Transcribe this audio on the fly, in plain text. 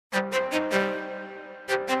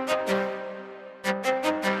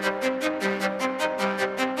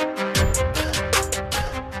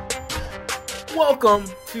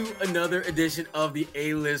Welcome to another edition of the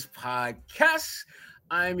A-List Podcast.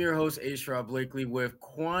 I'm your host, A. Blakely, with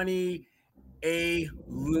Kwani A.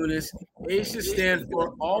 Lunis. A should stand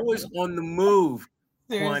for always on the move.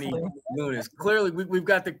 Kwani Seriously. Lunis. Clearly, we've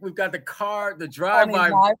got the car, the Funny drive-by.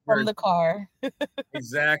 live from the car.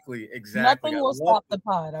 Exactly. Nothing I will love stop the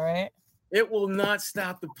pod, all right? it. Will not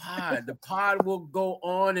stop the pod. The pod will go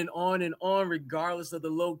on and on and on, regardless of the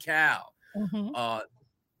locale. Mm-hmm. Uh,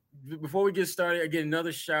 Before we get started, again,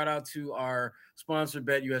 another shout out to our sponsor,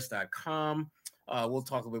 betus.com. We'll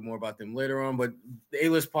talk a bit more about them later on, but the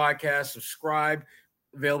A-List Podcast, subscribe,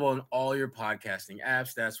 available on all your podcasting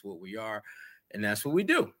apps. That's what we are, and that's what we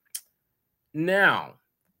do. Now,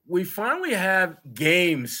 we finally have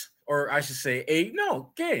games, or I should say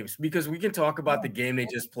games, because we can talk about the game they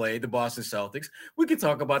just played, the Boston Celtics. We can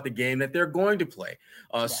talk about the game that they're going to play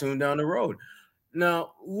soon down the road.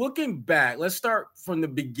 Now, looking back, let's start from the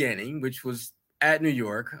beginning, which was at New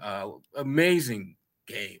York. Amazing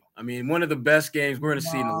game. I mean, one of the best games we're going to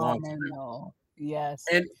see in a long time. Yes.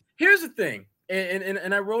 And here's the thing,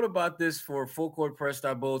 and I wrote about this for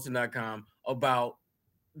fullcourtpress.bulletin.com about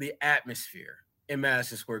the atmosphere in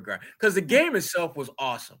Madison Square Garden, because the game itself was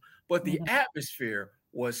awesome, but the atmosphere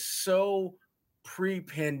was so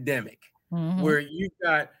pre-pandemic, where you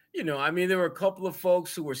got, there were a couple of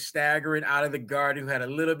folks who were staggering out of the garden who had a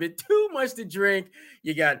little bit too much to drink.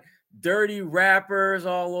 You got dirty rappers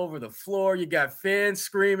all over the floor. You got fans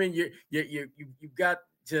screaming. You got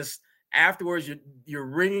just afterwards, you're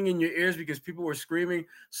ringing in your ears because people were screaming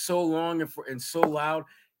so long and so loud.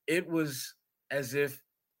 It was as if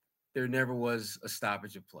there never was a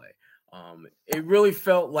stoppage of play. It really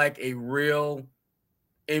felt like a real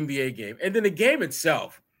NBA game. And then the game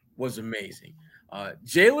itself was amazing.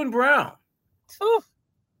 Jaylen Brown. Whew.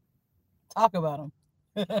 Talk about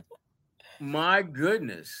him. My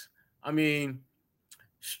goodness. I mean,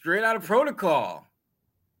 straight out of protocol.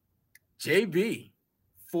 JB,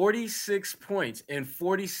 46 points in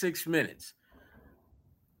 46 minutes.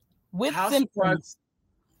 With symptoms.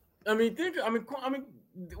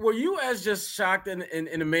 Were you as just shocked and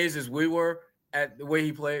amazed as we were at the way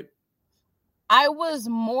he played? I was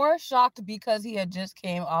more shocked because he had just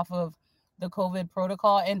came off of the COVID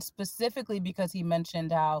protocol, and specifically because he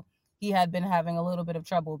mentioned how he had been having a little bit of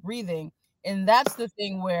trouble breathing. And that's the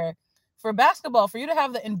thing where for basketball, for you to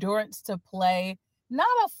have the endurance to play not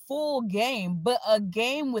a full game, but a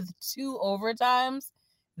game with 2 overtimes,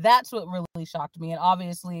 that's what really shocked me. And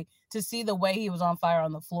obviously to see the way he was on fire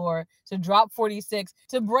on the floor, to drop 46,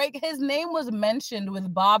 to break, his name was mentioned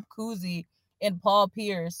with Bob Cousy and Paul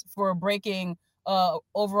Pierce for breaking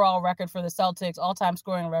overall record for the Celtics, all-time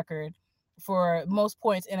scoring record for most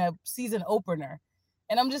points in a season opener.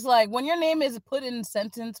 And I'm just like, when your name is put in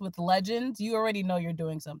sentence with legends, you already know you're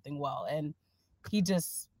doing something well. And he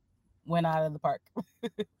just went out of the park.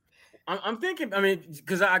 I'm thinking,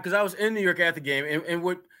 because I was in New York at the game, and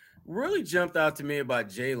what really jumped out to me about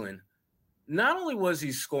Jaylen, not only was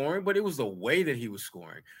he scoring, but it was the way that he was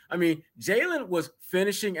scoring. I mean, Jaylen was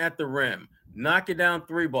finishing at the rim, knocking down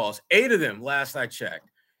 3 balls, 8 of them last I checked.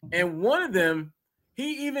 And one of them,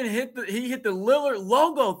 he even hit the Lillard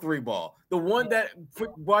logo 3 ball, the one that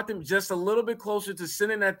brought them just a little bit closer to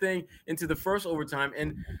sending that thing into the first overtime.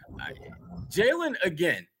 And Jaylen,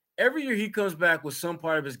 again, every year he comes back with some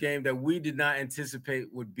part of his game that we did not anticipate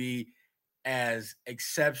would be as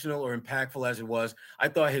exceptional or impactful as it was. I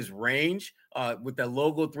thought his range with that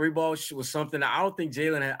logo 3 ball was something that I don't think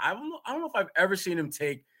Jaylen had. I don't know if I've ever seen him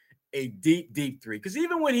take a deep 3, because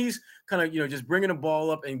even when he's kind of just bringing the ball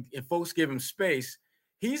up and folks give him space,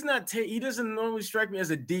 he's not he doesn't normally strike me as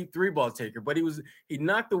a deep 3 ball taker, but he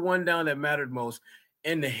knocked the one down that mattered most.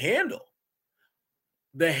 And the handle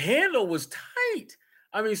was tight.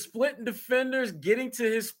 I mean, splitting defenders, getting to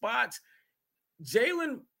his spots.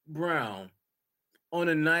 Jaylen Brown, on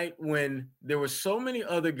a night when there were so many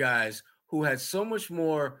other guys who had so much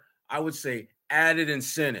more, I would say, added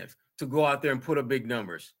incentive to go out there and put up big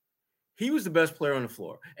numbers, he was the best player on the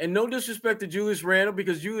floor. And no disrespect to Julius Randle,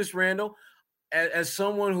 because Julius Randle, as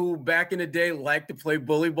someone who back in the day liked to play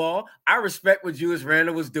bully ball, I respect what Julius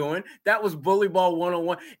Randle was doing. That was bully ball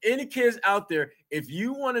 101. Any kids out there, if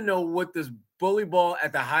you want to know what this bully ball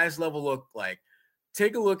at the highest level looked like,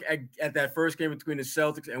 take a look at that first game between the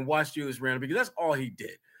Celtics and watch Julius Randle, because that's all he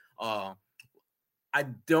did. I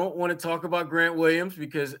don't want to talk about Grant Williams,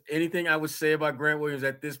 because anything I would say about Grant Williams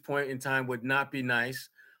at this point in time would not be nice.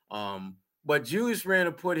 But Julius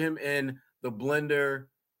Randle put him in the blender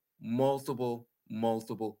multiple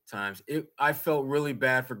times. I felt really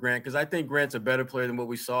bad for Grant, because I think Grant's a better player than what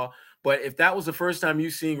we saw. But if that was the first time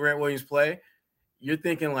you've seen Grant Williams play, you're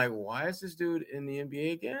thinking like, why is this dude in the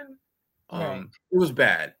NBA again? Right. It was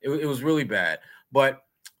bad. It was really bad. But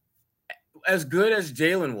as good as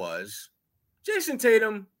Jalen was, Jason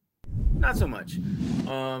Tatum, not so much.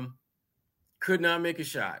 Could not make a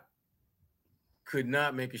shot. Could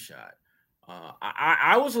not make a shot.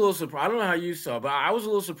 I was a little surprised. I don't know how you saw, but I was a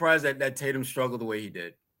little surprised that Tatum struggled the way he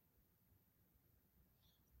did.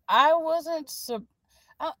 I wasn't.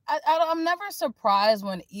 I'm never surprised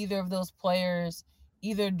when either of those players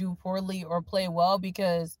either do poorly or play well,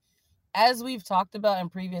 because as we've talked about in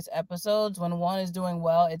previous episodes, when one is doing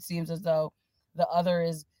well, it seems as though the other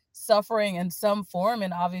is suffering in some form.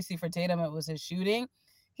 And obviously for Tatum, it was his shooting.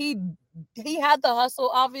 He had the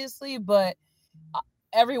hustle, obviously, but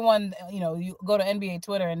everyone, you go to NBA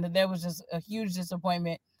Twitter and there was just a huge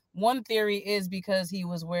disappointment. One theory is because he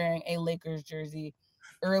was wearing a Lakers jersey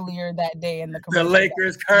earlier that day in the commercial. The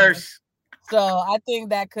Lakers curse. So I think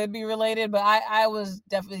that could be related, but I was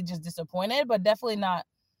definitely just disappointed, but definitely not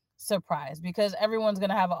surprised, because everyone's going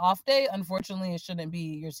to have an off day. Unfortunately, it shouldn't be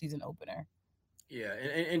your season opener. Yeah,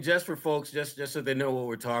 and just for folks, just so they know what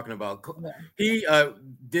we're talking about, he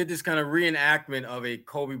did this kind of reenactment of a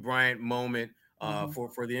Kobe Bryant moment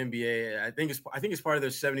for the NBA. I think it's part of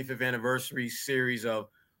their 75th anniversary series of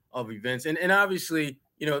events, and obviously,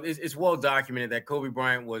 it's well documented that Kobe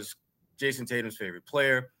Bryant was Jason Tatum's favorite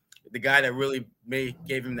player, the guy that really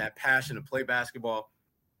gave him that passion to play basketball,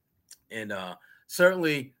 and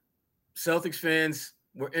certainly Celtics fans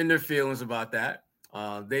were in their feelings about that.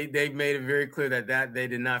 They made it very clear that they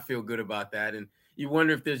did not feel good about that, and you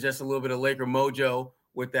wonder if there's just a little bit of Laker mojo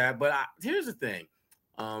with that. But here's the thing: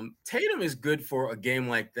 Tatum is good for a game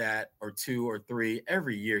like that, or 2 or 3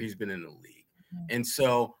 every year he's been in the league, and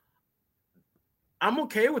so I'm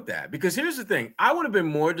okay with that, because here's the thing: I would have been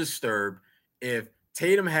more disturbed if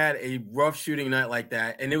Tatum had a rough shooting night like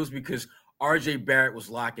that, and it was because R.J. Barrett was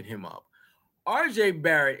locking him up. R.J.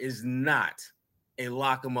 Barrett is not a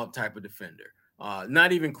lock him up type of defender.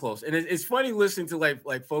 Not even close. And it's funny listening to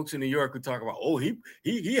like folks in New York who talk about, oh,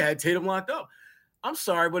 he had Tatum locked up. I'm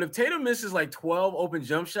sorry, but if Tatum misses like 12 open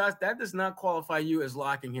jump shots, that does not qualify you as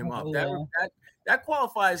locking him up. Yeah. That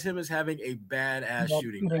qualifies him as having a badass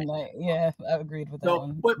shooting night. Yeah, I agreed with that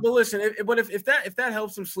one. But listen, if that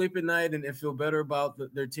helps them sleep at night and feel better about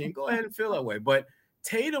their team, go ahead and feel that way. But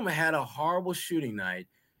Tatum had a horrible shooting night,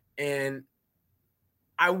 and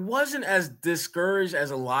I wasn't as discouraged as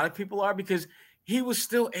a lot of people are, because he was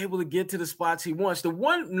still able to get to the spots he wants. The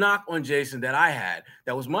one knock on Jason that I had,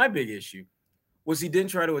 that was my big issue, was he didn't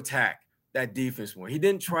try to attack that defense more. He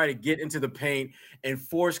didn't try to get into the paint and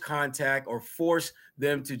force contact or force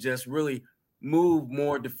them to just really move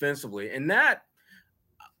more defensively. And that,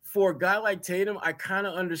 for a guy like Tatum, I kind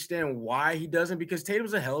of understand why he doesn't, because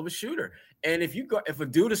Tatum's a hell of a shooter. And if a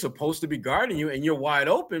dude is supposed to be guarding you and you're wide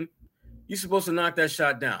open, you're supposed to knock that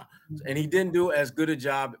shot down. And he didn't do as good a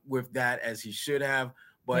job with that as he should have.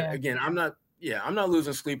 But again, I'm not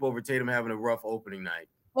losing sleep over Tatum having a rough opening night.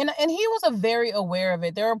 And he was very aware of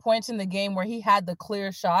it. There were points in the game where he had the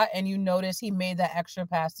clear shot, and you notice he made that extra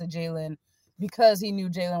pass to Jalen because he knew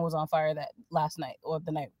Jalen was on fire that last night, or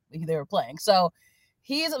the night they were playing. So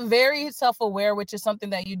he's very self-aware, which is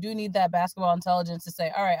something that you do need, that basketball intelligence to say,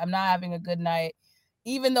 all right, I'm not having a good night.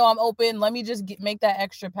 Even though I'm open, let me just make that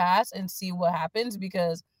extra pass and see what happens,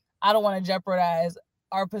 because I don't want to jeopardize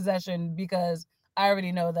our possession because I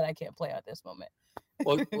already know that I can't play at this moment.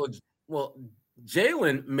 Well,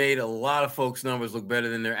 Jalen made a lot of folks' numbers look better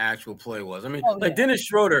than their actual play was. I mean, Dennis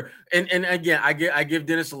Schroeder, and again, I give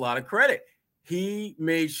Dennis a lot of credit. He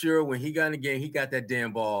made sure when he got in the game, he got that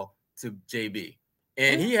damn ball to JB.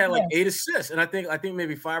 And he had like 8 assists, and I think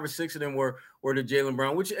maybe 5 or 6 of them were to Jaylen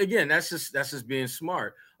Brown, which again, that's just being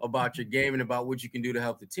smart about your game and about what you can do to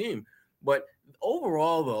help the team. But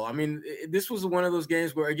overall, though, I mean, this was one of those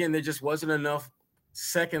games where, again, there just wasn't enough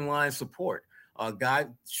second line support.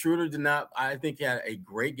 Schroeder did not, I think, he had a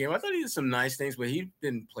great game. I thought he did some nice things, but he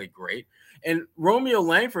didn't play great. And Romeo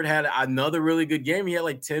Langford had another really good game. He had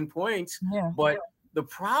like 10 points, but the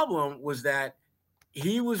problem was that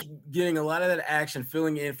he was getting a lot of that action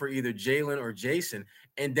filling in for either Jalen or Jason.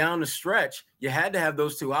 And down the stretch, you had to have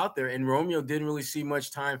those two out there. And Romeo didn't really see much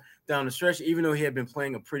time down the stretch, even though he had been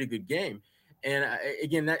playing a pretty good game. And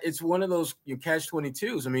again, it's one of those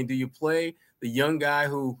catch-22s. I mean, do you play the young guy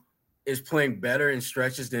who is playing better in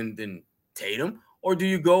stretches than Tatum? Or do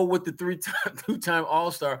you go with the two-time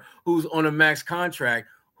All-Star who's on a max contract,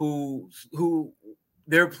 who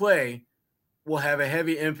their play will have a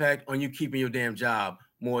heavy impact on you keeping your damn job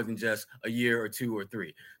more than just a year or 2 or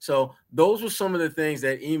 3. So those were some of the things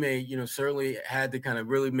that Ime, certainly had to kind of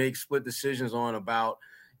really make split decisions on about,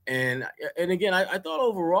 And again, I thought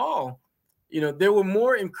overall, there were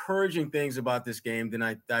more encouraging things about this game than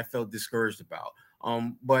I felt discouraged about.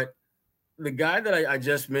 But the guy that I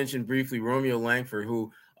just mentioned briefly, Romeo Langford,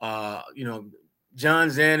 who John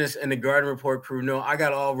Zanis and the Garden Report crew know I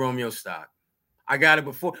got all Romeo stock. I got it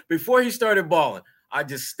before he started balling. I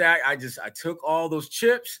took all those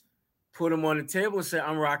chips, put them on the table, and said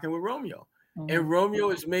I'm rocking with Romeo. Mm-hmm. And Romeo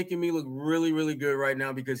is making me look really, really good right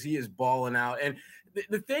now because he is balling out. And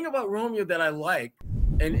the thing about Romeo that I like,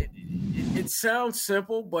 and it sounds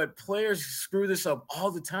simple, but players screw this up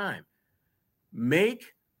all the time.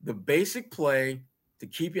 Make the basic play to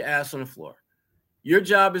keep your ass on the floor. Your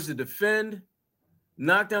job is to defend,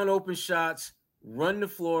 knock down open shots, run the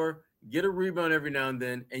floor, get a rebound every now and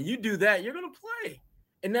then, and you do that, you're going to play.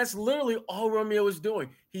 And that's literally all Romeo is doing.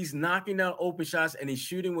 He's knocking down open shots and he's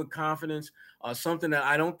shooting with confidence, something that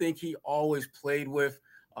I don't think he always played with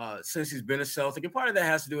since he's been a Celtic. And part of that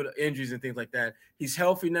has to do with injuries and things like that. He's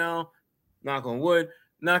healthy now, knock on wood,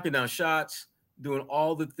 knocking down shots, doing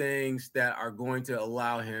all the things that are going to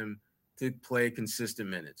allow him to play consistent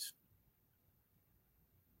minutes.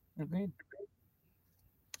 Agreed.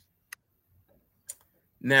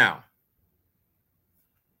 Now,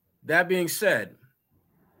 that being said,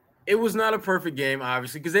 it was not a perfect game,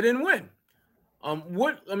 obviously, because they didn't win.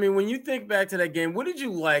 When you think back to that game, what did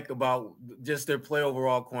you like about just their play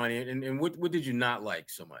overall, Kwani, and what did you not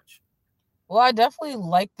like so much? Well, I definitely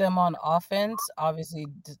liked them on offense, obviously,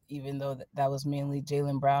 even though that was mainly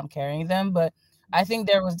Jaylen Brown carrying them. But I think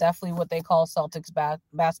there was definitely what they call Celtics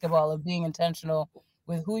basketball of being intentional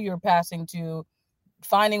with who you're passing to,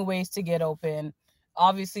 finding ways to get open.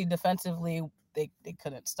 Obviously, defensively, they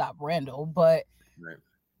couldn't stop Randall, but right.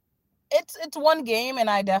 It's one game, and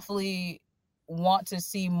I definitely want to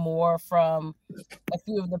see more from a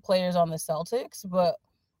few of the players on the Celtics. But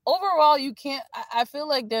overall, you can't. I feel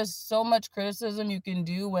like there's so much criticism you can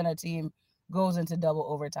do when a team goes into double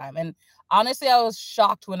overtime. And honestly, I was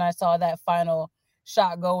shocked when I saw that final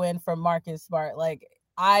shot go in from Marcus Smart. Like,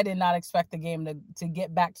 I did not expect the game to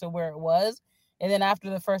get back to where it was. And then after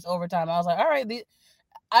the first overtime, I was like, all right.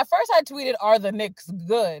 At first, I tweeted, "Are the Knicks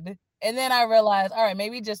good?" And then I realized, all right,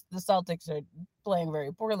 maybe just the Celtics are playing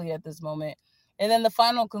very poorly at this moment. And then the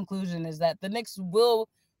final conclusion is that the Knicks will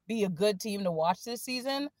be a good team to watch this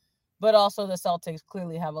season, but also the Celtics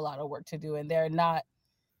clearly have a lot of work to do, and they're not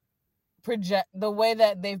the way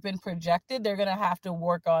that they've been projected. They're going to have to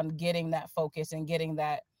work on getting that focus and getting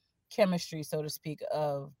that chemistry, so to speak,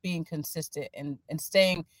 of being consistent and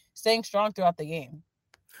staying strong throughout the game.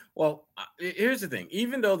 Well, here's the thing.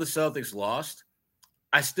 Even though the Celtics lost,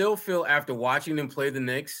 I still feel after watching them play the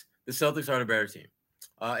Knicks, the Celtics are the better team.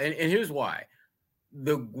 And here's why.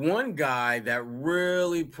 The one guy that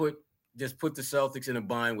really put the Celtics in a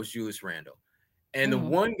bind was Julius Randle. And the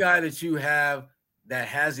one guy that you have that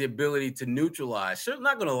has the ability to neutralize, certainly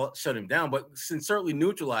not going to shut him down, but certainly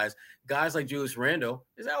neutralize guys like Julius Randle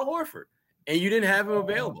is Al Horford. And you didn't have him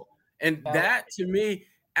available. And that, to me,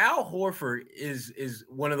 Al Horford is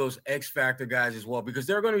one of those X factor guys as well, because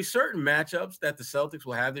there are going to be certain matchups that the Celtics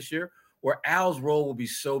will have this year where Al's role will be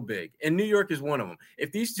so big. And New York is one of them.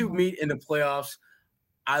 If these two meet in the playoffs,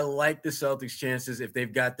 I like the Celtics' chances if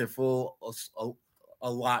they've got their full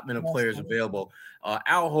allotment of players available.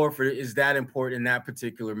 Al Horford is that important in that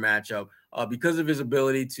particular matchup because of his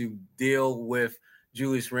ability to deal with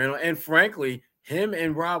Julius Randle. And frankly, him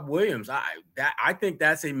and Rob Williams, I think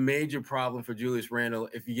that's a major problem for Julius Randle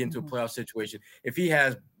if you get into a playoff situation. If he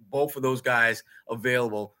has both of those guys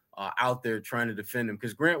available out there trying to defend him,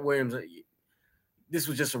 because Grant Williams, this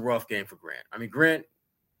was just a rough game for Grant. I mean,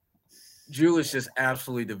 Julius just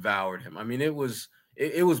absolutely devoured him. I mean, it was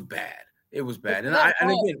bad. It was bad. And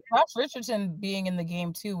again, Josh Richardson being in the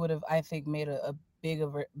game too would have, I think, made a bigger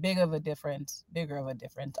of a difference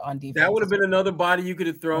on defense. That would have been another body you could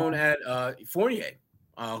have thrown at Fournier,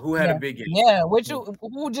 who had a big game. Yeah,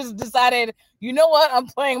 who just decided, you know what, I'm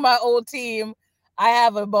playing my old team. I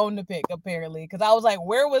have a bone to pick, apparently, because I was like,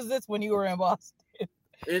 where was this when you were in Boston?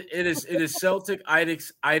 It is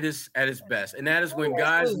Celtic-itis at its best, and that is when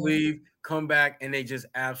guys leave, come back, and they just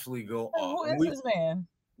absolutely go off. Who is this man?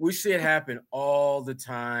 We see it happen all the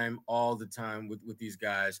time with these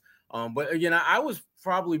guys. But again, I was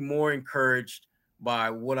probably more encouraged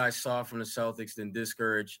by what I saw from the Celtics than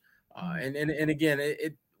discouraged. And again,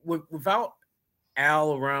 without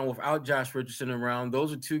Al around, without Josh Richardson around,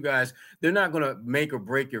 those are two guys. They're not going to make or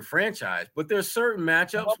break your franchise. But there's certain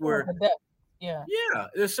matchups where,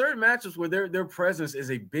 there's certain matchups where their presence is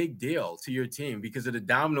a big deal to your team because of the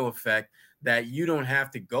domino effect that you don't have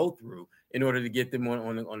to go through in order to get them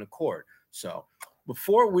on the court. So,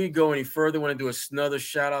 Before we go any further, I want to do another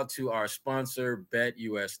shout out to our sponsor,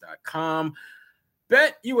 BetUS.com.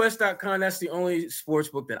 BetUS.com, that's the only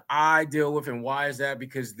sportsbook that I deal with. And why is that?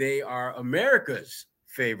 Because they are America's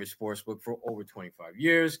favorite sportsbook for over 25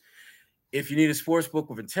 years. If you need a sports book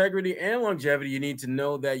with integrity and longevity, you need to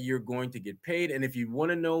know that you're going to get paid. And if you want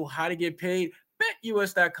to know how to get paid,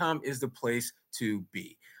 betus.com is the place to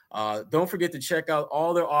be. Don't forget to check out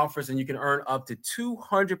all their offers, and you can earn up to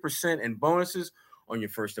 200% in bonuses on your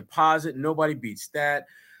first deposit. Nobody beats that.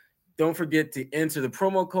 Don't forget to enter the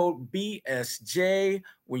promo code BSJ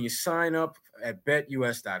when you sign up at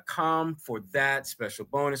betus.com for that special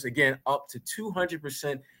bonus. Again, up to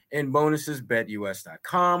 200% in bonuses,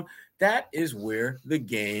 betus.com. That is where the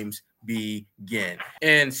games begin.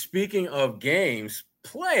 And speaking of games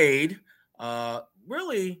played,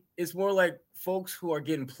 really, it's more like folks who are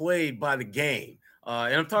getting played by the game.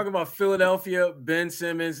 And I'm talking about Philadelphia, Ben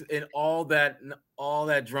Simmons, and all that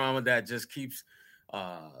drama that just keeps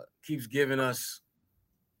giving us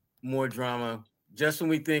more drama. Just when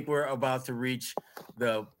we think we're about to reach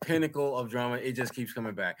the pinnacle of drama, it just keeps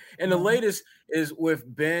coming back. And the latest is with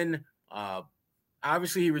Ben.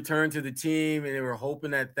 Obviously, he returned to the team, and they were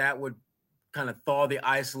hoping that would kind of thaw the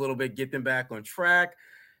ice a little bit, get them back on track.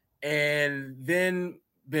 And then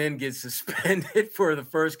Ben gets suspended for the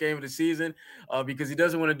first game of the season because he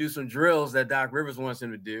doesn't want to do some drills that Doc Rivers wants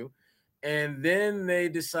him to do. And then they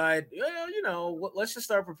decide, let's just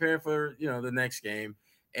start preparing for, the next game.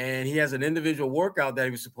 And he has an individual workout that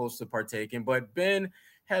he was supposed to partake in. But Ben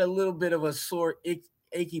had a little bit of a sore,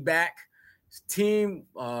 achy back. His team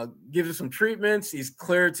gives him some treatments. He's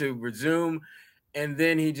cleared to resume. And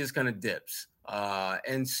then he just kind of dips.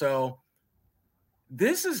 And so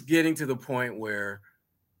this is getting to the point where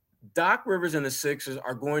Doc Rivers and the Sixers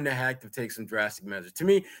are going to have to take some drastic measures. To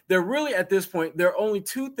me, they're really at this point, there are only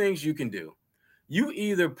two things you can do. You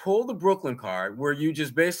either pull the Brooklyn card where you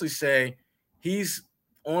just basically say he's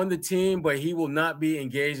on the team, but he will not be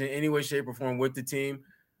engaged in any way, shape, or form with the team,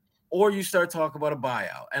 or you start talking about a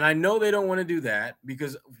buyout. And I know they don't want to do that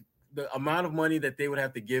because the amount of money that they would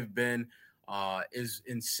have to give Ben is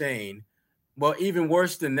insane. Well, even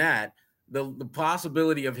worse than that, the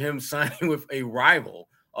possibility of him signing with a rival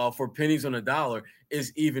for pennies on a dollar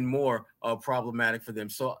is even more problematic for them.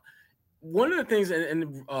 So one of the things,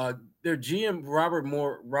 and their GM Daryl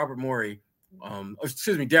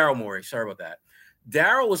Morey, sorry about that.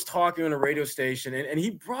 Daryl was talking on a radio station, and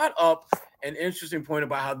he brought up an interesting point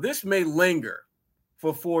about how this may linger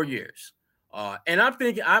for 4 years. And I'm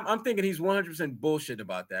thinking he's 100% bullshit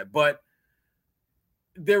about that, but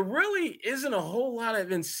there really isn't a whole lot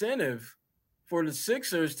of incentive for the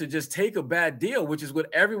Sixers to just take a bad deal, which is what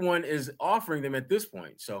everyone is offering them at this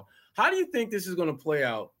point. So how do you think this is going to play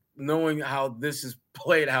out, knowing how this is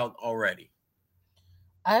played out already?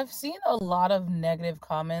 I've seen a lot of negative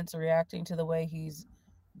comments reacting to the way he's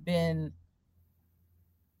been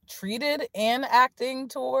treated and acting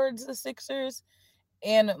towards the Sixers.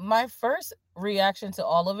 And my first reaction to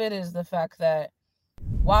all of it is the fact that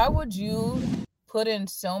why would you put in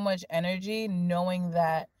so much energy knowing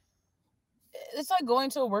that it's like going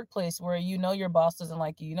to a workplace where your boss doesn't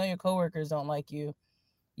like you, your coworkers don't like you.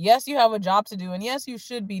 Yes, you have a job to do, and yes, you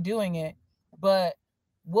should be doing it, but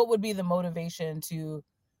what would be the motivation to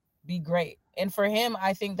be great? And for him,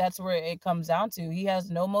 I think that's where it comes down to. He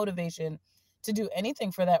has no motivation to do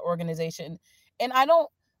anything for that organization. And I don't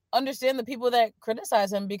understand the people that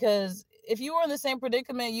criticize him, because if you were in the same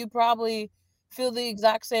predicament, you probably feel the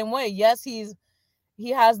exact same way. Yes, he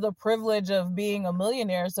has the privilege of being a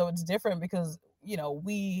millionaire, so it's different because,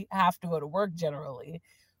 we have to go to work generally.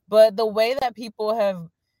 But the way that people have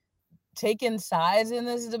taken sides in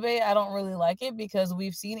this debate, I don't really like it, because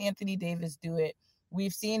we've seen Anthony Davis do it.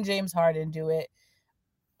 We've seen James Harden do it.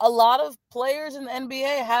 A lot of players in the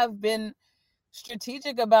NBA have been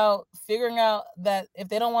strategic about figuring out that if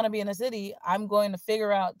they don't want to be in a city, I'm going to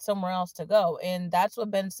figure out somewhere else to go. And that's what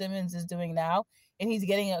Ben Simmons is doing now. And he's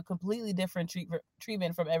getting a completely different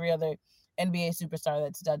treatment from every other NBA superstar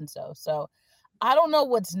that's done so. So I don't know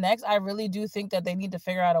what's next. I really do think that they need to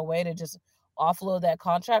figure out a way to just offload that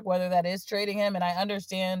contract, whether that is trading him. And I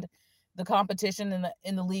understand the competition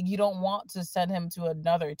in the league. You don't want to send him to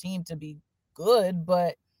another team to be good,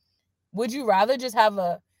 but would you rather just have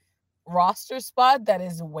a roster spot that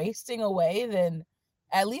is wasting away than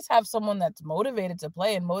at least have someone that's motivated to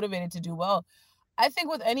play and motivated to do well? I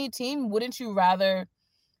think with any team, wouldn't you rather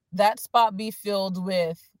that spot be filled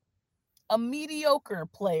with a mediocre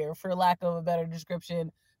player, for lack of a better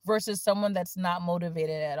description, versus someone that's not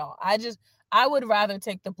motivated at all? I would rather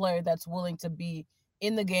take the player that's willing to be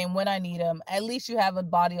in the game when I need him. At least you have a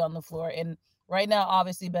body on the floor. And Right now,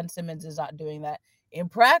 obviously, Ben Simmons is not doing that in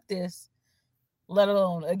practice, let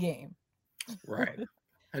alone a game. Right.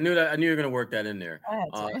 I knew that. I knew you were going to work that in there. I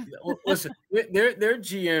had to. Listen, their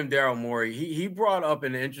GM Daryl Morey, he brought up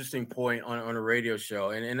an interesting point on a radio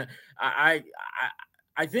show, and I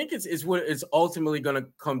I think it's what it's ultimately going to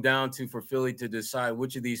come down to for Philly to decide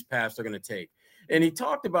which of these paths they're going to take. And he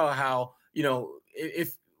talked about how,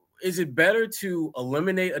 if is it better to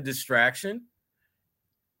eliminate a distraction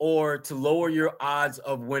or to lower your odds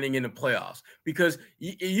of winning in the playoffs? Because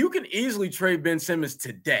you can easily trade Ben Simmons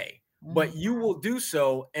today, but you will do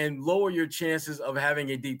so and lower your chances of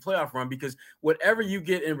having a deep playoff run, because whatever you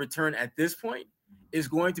get in return at this point is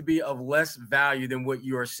going to be of less value than what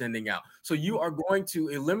you are sending out. So you are going to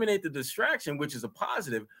eliminate the distraction, which is a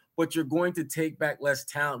positive, but you're going to take back less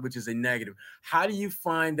talent, which is a negative. How do you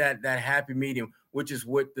find that happy medium, which is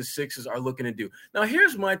what the Sixers are looking to do? Now,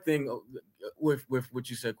 here's my thing with what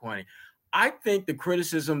you said, Kwani. I think the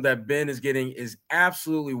criticism that Ben is getting is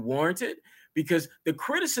absolutely warranted, because the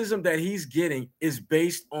criticism that he's getting is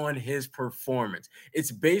based on his performance.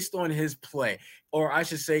 It's based on his play, or I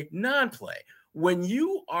should say non-play. When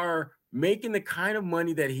you are making the kind of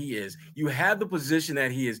money that he is, you have the position that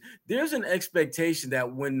he is, there's an expectation that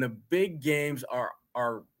when the big games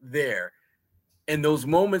are there and those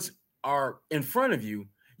moments are in front of you,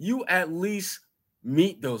 you at least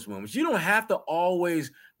meet those moments. You don't have to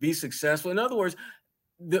always be successful. In other words,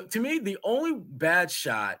 to me, the only bad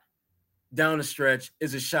shot down the stretch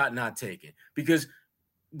is a shot not taken, because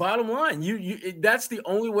bottom line, that's the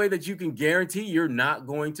only way that you can guarantee you're not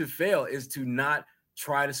going to fail, is to not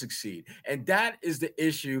try to succeed. And that is the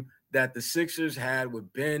issue that the Sixers had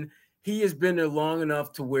with Ben. He has been there long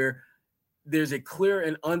enough to where there's a clear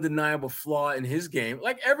and undeniable flaw in his game,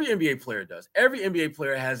 like every NBA player does. Every NBA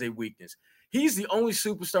player has a weakness. He's the only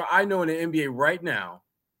superstar I know in the NBA right now,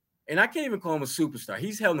 and I can't even call him a superstar.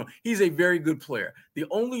 He's a very good player. The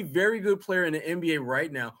only very good player in the NBA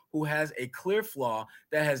right now who has a clear flaw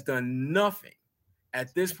that has done nothing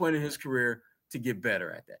at this point in his career to get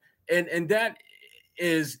better at that. And that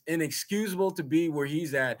is inexcusable to be where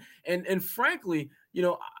he's at. And frankly,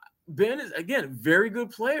 Ben is, again, a very good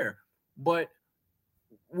player. But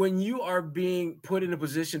when you are being put in a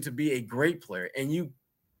position to be a great player, and you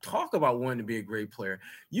talk about wanting to be a great player,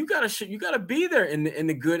 you gotta be there in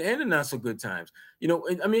the good and the not so good times.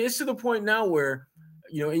 I mean, it's to the point now where,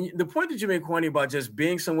 and the point that you made, Kwani, about just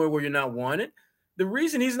being somewhere where you're not wanted. The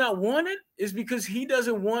reason he's not wanted is because he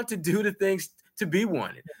doesn't want to do the things to be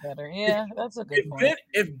wanted. Better. Yeah, that's a good point.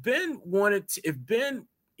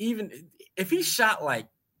 If he shot like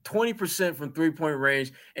 20% from 3-point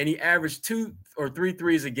range and he averaged 2 or 3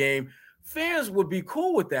 threes a game, fans would be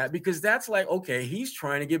cool with that, because that's like, okay, he's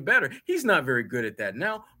trying to get better. He's not very good at that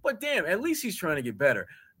now, but damn, at least he's trying to get better.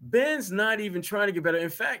 Ben's not even trying to get better. In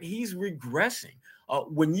fact, he's regressing.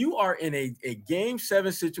 When you are in a game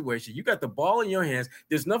 7 situation, you got the ball in your hands,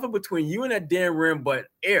 there's nothing between you and that damn rim but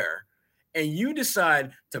air, and you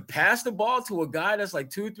decide to pass the ball to a guy that's like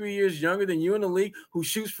 2-3 years younger than you in the league, who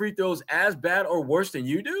shoots free throws as bad or worse than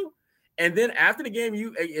you do, and then after the game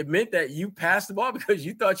you admit that you passed the ball because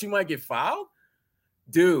you thought you might get fouled,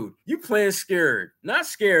 dude, you playing scared. Not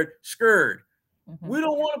scared, scared. We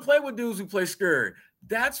don't want to play with dudes who play scared.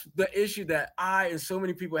 That's the issue that I and so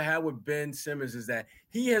many people have with Ben Simmons, is that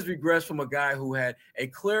he has regressed from a guy who had a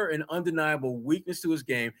clear and undeniable weakness to his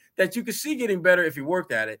game that you could see getting better if he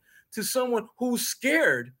worked at it, to someone who's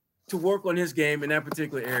scared to work on his game in that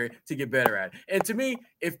particular area to get better at it. And to me,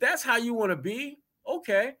 if that's how you want to be,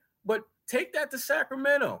 okay, but take that to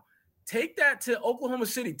Sacramento. Take that to Oklahoma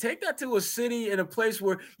City. Take that to a city in a place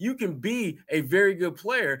where you can be a very good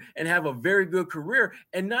player and have a very good career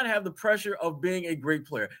and not have the pressure of being a great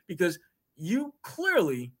player, because you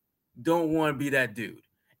clearly don't want to be that dude.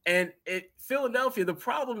 And Philadelphia, the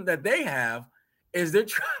problem that they have is they're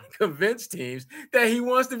trying to convince teams that he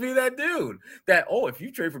wants to be that dude. That, if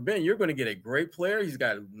you trade for Ben, you're going to get a great player. He's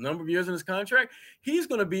got a number of years in his contract. He's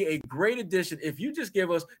going to be a great addition. If you just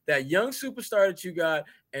give us that young superstar that you got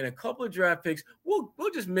and a couple of draft picks, we'll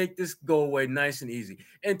just make this go away nice and easy.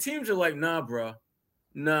 And teams are like, nah, bro.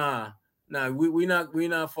 Nah. We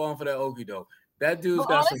not falling for that okie doke. That dude's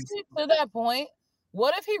got honestly, to that point,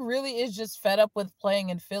 what if he really is just fed up with playing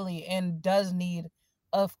in Philly and does need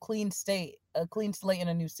a clean slate in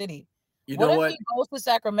a new city? What if he goes to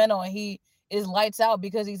Sacramento and he is lights out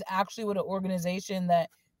because he's actually with an organization that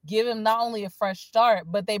give him not only a fresh start,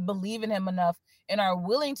 but they believe in him enough and are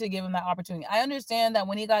willing to give him that opportunity? I understand that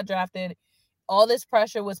when he got drafted, all this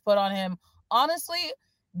pressure was put on him. Honestly,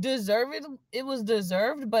 it was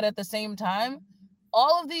deserved, but at the same time,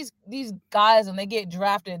 all of these guys, when they get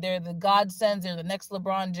drafted, they're the godsends, they're the next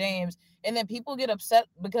LeBron James, and then people get upset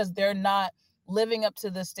because they're not living up to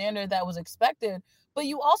the standard that was expected. But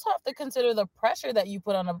you also have to consider the pressure that you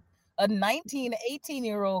put on a 19,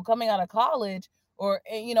 18-year-old coming out of college, or,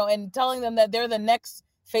 and telling them that they're the next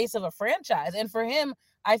face of a franchise. And for him,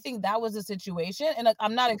 I think that was the situation. And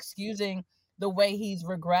I'm not excusing the way he's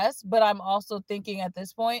regressed, but I'm also thinking at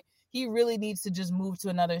this point, he really needs to just move to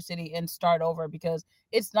another city and start over, because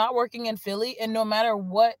it's not working in Philly. And no matter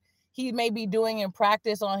what he may be doing in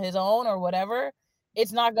practice on his own or whatever, we're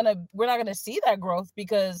not gonna see that growth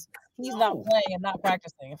because he's not playing and not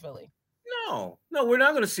practicing in Philly. No, we're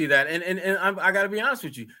not going to see that. And I got to be honest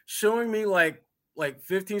with you. Showing me like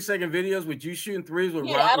 15-second videos with you shooting threes with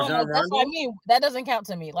I don't know. That's what I Rondo. mean. That doesn't count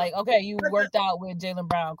to me. Like, okay, you worked out with Jaylen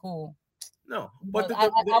Brown, cool. No, but I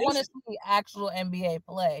want to see actual NBA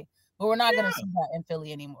play, but we're not going to see that in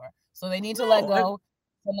Philly anymore. So they need to let go,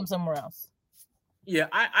 send them somewhere else. Yeah,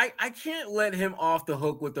 I can't let him off the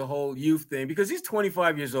hook with the whole youth thing, because he's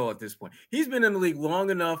 25 years old at this point. He's been in the league long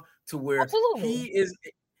enough to where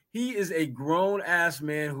he is a grown ass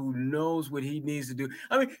man who knows what he needs to do.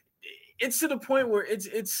 I mean, it's to the point where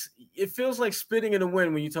it feels like spitting in the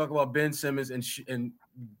wind when you talk about Ben Simmons and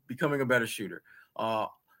becoming a better shooter.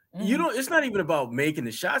 It's not even about making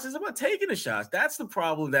the shots, it's about taking the shots. That's the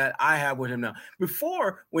problem that I have with him now.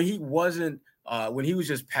 Before, when he wasn't when he was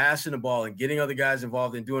just passing the ball and getting other guys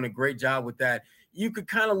involved and doing a great job with that, you could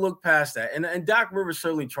kind of look past that. And Doc Rivers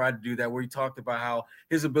certainly tried to do that, where he talked about how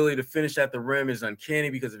his ability to finish at the rim is uncanny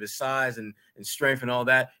because of his size and strength and all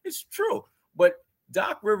that. It's true. But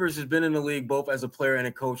Doc Rivers has been in the league both as a player and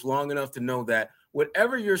a coach long enough to know that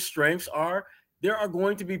whatever your strengths are, there are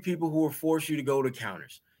going to be people who will force you to go to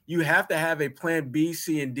counters. You have to have a plan B,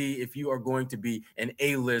 C, and D if you are going to be an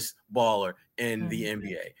A-list baller in the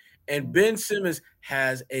NBA. And Ben Simmons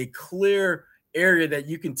has a clear area that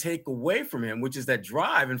you can take away from him, which is that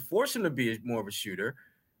drive, and force him to be more of a shooter.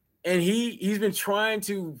 And he's been trying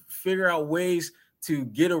to figure out ways to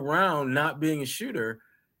get around not being a shooter.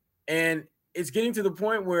 And it's getting to the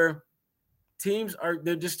point where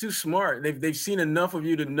they're just too smart. They've seen enough of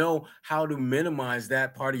you to know how to minimize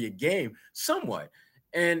that part of your game somewhat.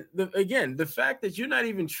 And the fact that you're not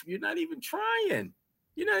even trying.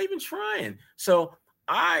 So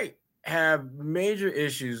I have major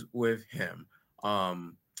issues with him.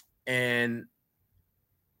 And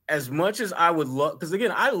as much as I would love, because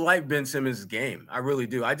again, I like Ben Simmons' game. I really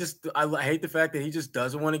do. I hate the fact that he just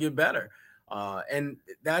doesn't want to get better. And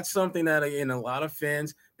that's something that in a lot of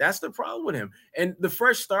fans, that's the problem with him. And the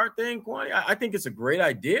fresh start thing, Kwani, I think it's a great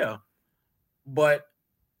idea, but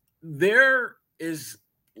there is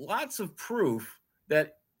lots of proof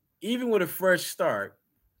that even with a fresh start,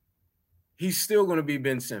 he's still going to be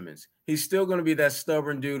Ben Simmons. He's still going to be that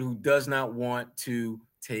stubborn dude who does not want to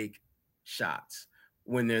take shots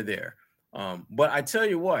when they're there. But I tell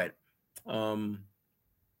you what,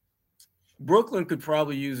 Brooklyn could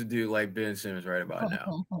probably use a dude like Ben Simmons right about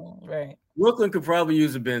now. Right. Brooklyn could probably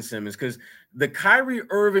use a Ben Simmons, because the Kyrie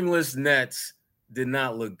Irving-less Nets did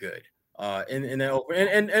not look good in that open.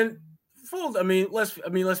 And full. Let's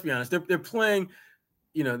be honest. They're playing.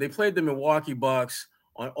 They played the Milwaukee Bucks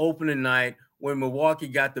on opening night when Milwaukee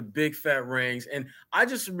got the big fat rings, and I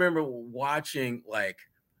just remember watching, like,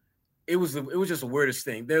 it was just the weirdest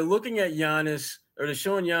thing. They're looking at Giannis, or they're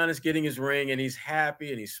showing Giannis getting his ring, and he's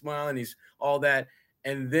happy and he's smiling, he's all that,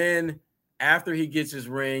 and then after he gets his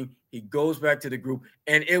ring, he goes back to the group,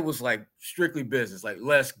 and it was like strictly business. Like,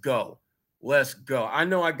 let's go. I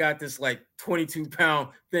know I got this like 22-pound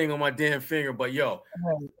thing on my damn finger, but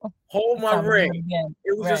hold my ring.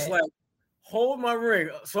 It was just like, hold my ring.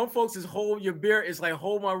 Some folks is hold your beer. It's like,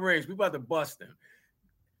 hold my rings. We about to bust them.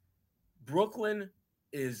 Brooklyn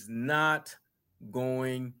is not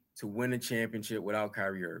going to win a championship without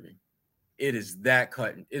Kyrie Irving. It is that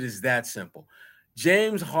cutting. It is that simple.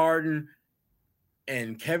 James Harden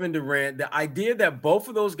and Kevin Durant, the idea that both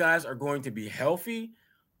of those guys are going to be healthy,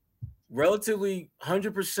 relatively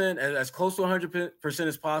 100%, as close to 100%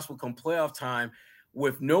 as possible come playoff time,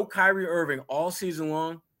 with no Kyrie Irving all season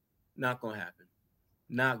long, not going to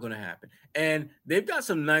happen. And they've got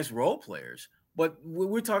some nice role players, but we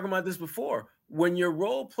were talking about this before. When your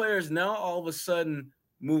role players now all of a sudden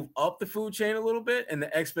move up the food chain a little bit, and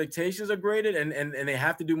the expectations are graded, and they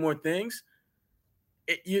have to do more things,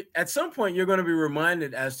 at some point you're going to be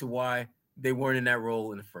reminded as to why they weren't in that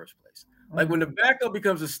role in the first place. Like, when the backup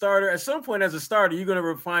becomes a starter, at some point as a starter, you're going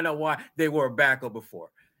to find out why they were a backup before.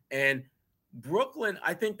 And Brooklyn,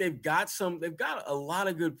 I think they've got a lot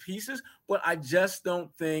of good pieces, but I just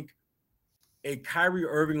don't think a Kyrie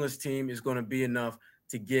Irvingless team is going to be enough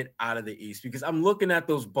to get out of the East, because I'm looking at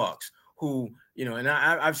those Bucks who, and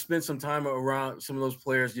I've spent some time around some of those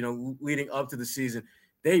players, leading up to the season.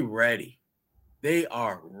 They ready. They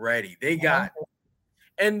are ready. They got,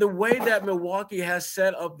 and the way that Milwaukee has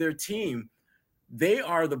set up their team, they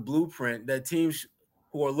are the blueprint that teams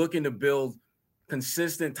who are looking to build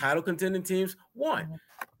consistent title contending teams want.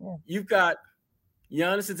 You've got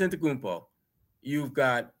Giannis Antetokounmpo. You've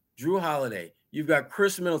got Drew Holiday. You've got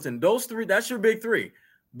Chris Middleton. Those three, that's your big three.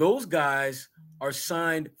 Those guys are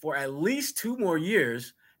signed for at least 2 more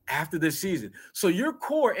years after this season. So your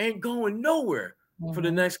core ain't going nowhere for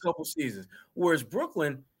the next couple seasons. Whereas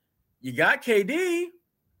Brooklyn, you got KD,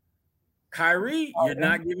 Kyrie, you're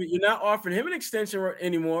not offering him an extension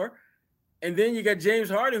anymore. And then you got James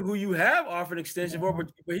Harden, who you have offered an extension for,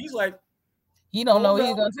 but he's like, he don't know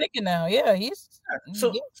he's gonna take it now. Yeah, he's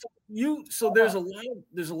so there's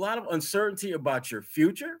a lot of uncertainty about your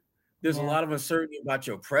future. There's a lot of uncertainty about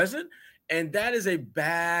your present, and that is a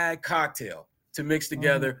bad cocktail to mix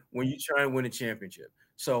together when you try and win a championship.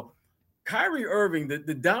 So Kyrie Irving, the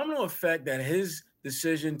domino effect that his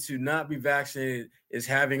decision to not be vaccinated is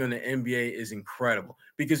having on the NBA is incredible,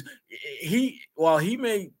 because while he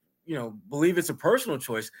may believe it's a personal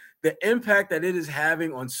choice, the impact that it is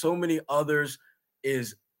having on so many others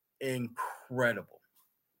is incredible.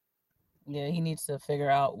 Yeah, he needs to figure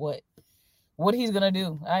out what he's gonna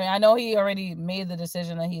do. I know he already made the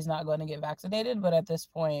decision that he's not going to get vaccinated, but at this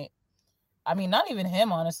point, I mean, not even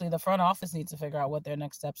him, honestly. The front office needs to figure out what their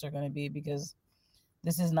next steps are going to be, because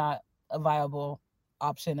this is not a viable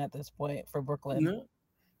option at this point for Brooklyn.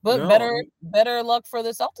 Better luck for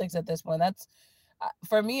the Celtics at this point. That's,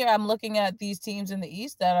 for me, I'm looking at these teams in the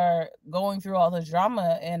East that are going through all this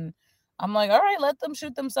drama, and I'm like, all right, let them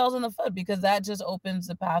shoot themselves in the foot, because that just opens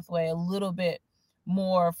the pathway a little bit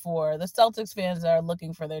more for the Celtics fans that are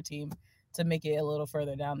looking for their team to make it a little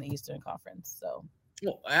further down the Eastern Conference. So,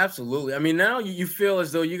 well, absolutely. I mean, now you feel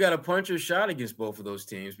as though you got a puncher's shot against both of those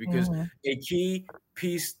teams, because a key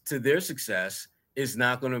piece to their success is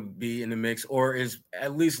not going to be in the mix, or is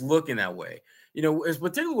at least looking that way. It's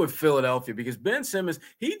particularly with Philadelphia, because Ben Simmons,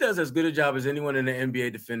 he does as good a job as anyone in the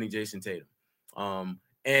NBA defending Jason Tatum.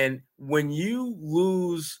 And when you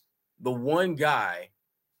lose the one guy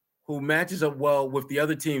who matches up well with the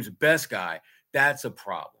other team's best guy, that's a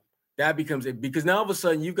problem. That becomes it, because now all of a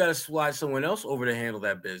sudden you've got to slide someone else over to handle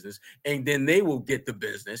that business, and then they will get the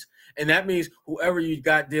business. And that means whoever you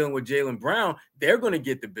got dealing with Jaylen Brown, they're going to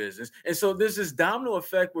get the business. And so there's this domino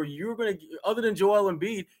effect where you're going to, other than Joel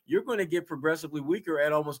Embiid, you're going to get progressively weaker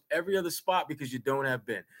at almost every other spot because you don't have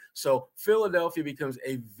Ben. So Philadelphia becomes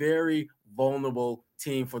a very vulnerable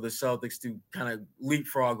team for the Celtics to kind of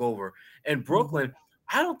leapfrog over. And Brooklyn,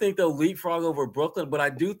 I don't think they'll leapfrog over Brooklyn, but I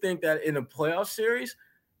do think that in a playoff series,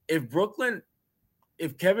 if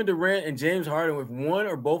Kevin Durant and James Harden, if one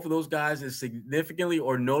or both of those guys is significantly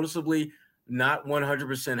or noticeably not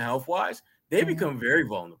 100% health-wise, they become very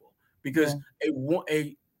vulnerable, because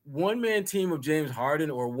a one-man team of James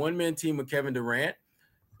Harden or a one-man team of Kevin Durant,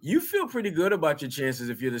 you feel pretty good about your chances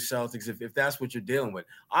if you're the Celtics, if that's what you're dealing with.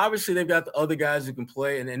 Obviously, they've got the other guys who can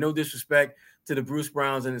play, and no disrespect to the Bruce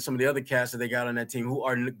Browns and some of the other cats that they got on that team who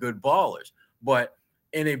are good ballers. But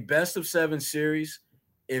in a best-of-7 series,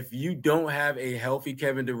 if you don't have a healthy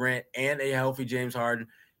Kevin Durant and a healthy James Harden,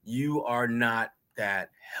 you are not that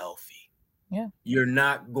healthy. Yeah. You're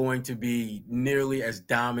not going to be nearly as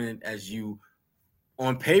dominant as you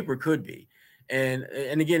on paper could be. And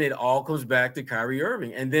again, it all comes back to Kyrie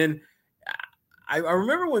Irving. And then I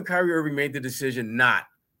remember when Kyrie Irving made the decision not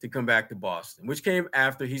to come back to Boston, which came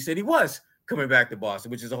after he said he was coming back to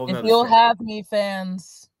Boston, which is a whole nother thing. If you'll have me,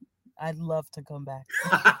 fans, I'd love to come back.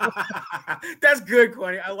 That's good,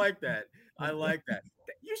 Quanny. I like that.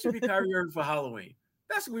 You should be Kyrie Irving for Halloween.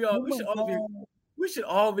 That's what we should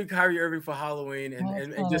all be Kyrie Irving for Halloween,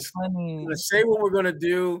 and just say what we're gonna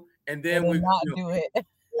do, and then we not do it.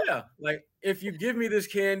 Yeah, like, if you give me this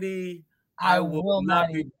candy, I will not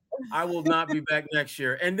be back next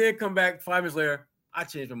year, and then come back 5 years later. I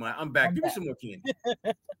changed my mind. I'm back. Give me some more candy.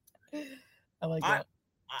 I like that.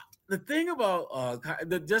 The thing about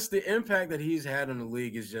just the impact that he's had on the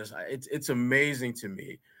league is just it's amazing to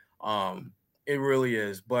me. It really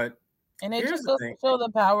is. But it just goes to show the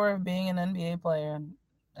power of being an NBA player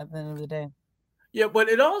at the end of the day. Yeah, but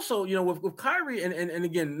it also, with Kyrie and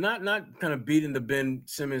again, not kind of beating the Ben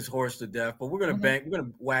Simmons horse to death, but we're gonna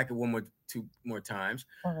whack it 2 more times.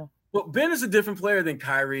 Okay. But Ben is a different player than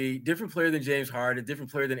Kyrie, different player than James Harden, different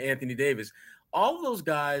player than Anthony Davis. All of those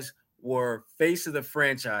guys were face of the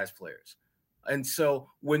franchise players. And so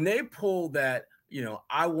when they pull that,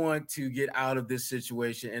 I want to get out of this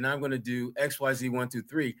situation and I'm going to do XYZ 1, 2,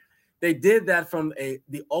 3. They did that from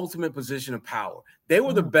the ultimate position of power. They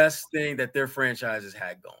were the best thing that their franchises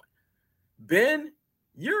had going. Ben,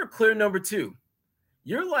 you're a clear number 2.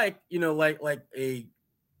 You're like, you're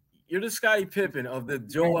the Scottie Pippen of the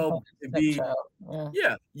Joel Embiid.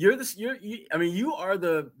 Yeah, you are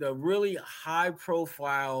the really high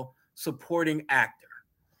profile supporting actor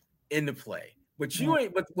in the play. But you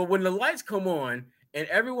ain't. But when the lights come on and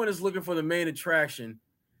everyone is looking for the main attraction,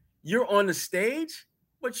 you're on the stage,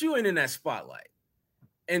 but you ain't in that spotlight.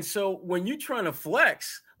 And so when you're trying to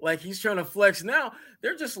flex, like he's trying to flex now,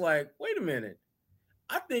 they're just like, wait a minute.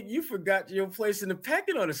 I think you forgot your place in the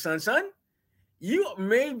pecking order, son. You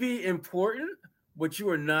may be important, but you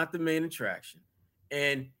are not the main attraction.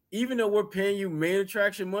 And even though we're paying you main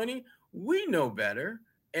attraction money, we know better.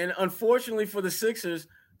 And unfortunately for the Sixers,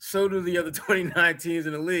 so do the other 29 teams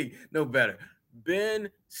in the league know better. Ben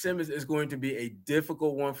Simmons is going to be a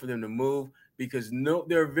difficult one for them to move because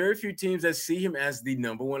there are very few teams that see him as the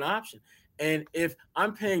number one option. And if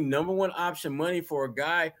I'm paying number one option money for a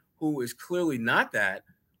guy who is clearly not that,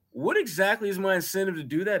 what exactly is my incentive to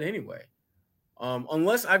do that anyway?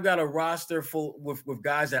 Unless I've got a roster full with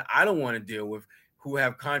guys that I don't want to deal with, who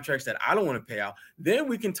have contracts that I don't want to pay out, then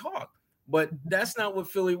we can talk. But that's not what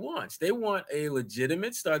Philly wants. They want a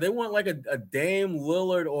legitimate star. They want like a Dame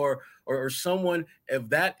Lillard or someone of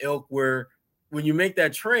that ilk where when you make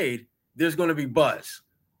that trade, there's going to be buzz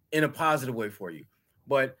in a positive way for you.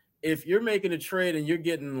 But if you're making a trade and you're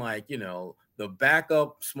getting like, the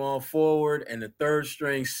backup small forward and the third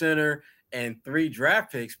string center and 3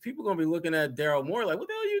 draft picks, people are going to be looking at Daryl Morey like, what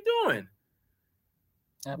the hell are you doing?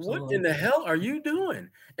 Absolutely. What in the hell are you doing?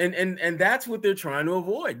 And that's what they're trying to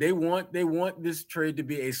avoid. They want this trade to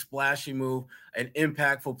be a splashy move, an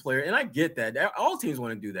impactful player. And I get that. All teams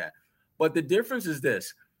want to do that. But the difference is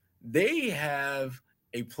this. They have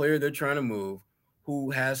a player they're trying to move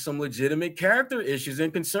who has some legitimate character issues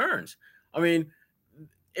and concerns. I mean,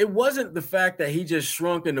 it wasn't the fact that he just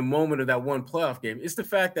shrunk in the moment of that one playoff game. It's the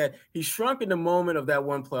fact that he shrunk in the moment of that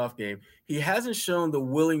one playoff game. He hasn't shown the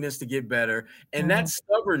willingness to get better, and that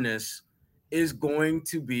stubbornness is going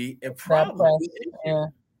to be a problem. Yeah.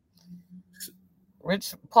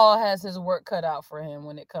 Rich Paul has his work cut out for him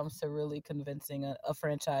when it comes to really convincing a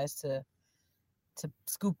franchise to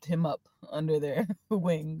scoop him up under their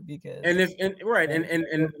wing because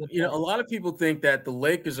a lot of people think that the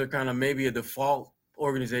Lakers are kind of maybe a default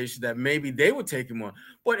organization that maybe they would take him on.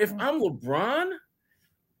 But if I'm LeBron,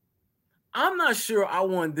 I'm not sure I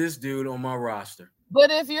want this dude on my roster. But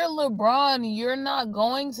if you're LeBron, you're not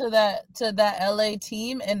going to that LA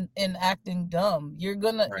team and acting dumb. You're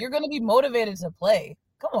gonna be motivated to play.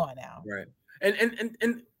 Come on now. Right.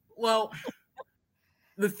 And well,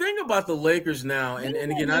 the thing about the Lakers now, and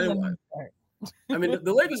again,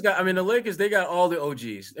 the Lakers, they got all the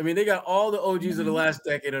OGs. I mean, they got all the OGs of the last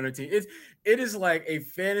decade on their team. It is like a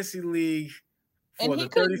fantasy league for the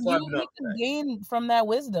 35 and up. He could gain from that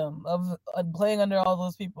wisdom of playing under all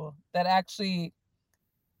those people that actually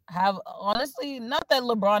have, honestly, not that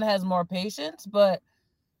LeBron has more patience, but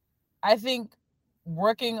I think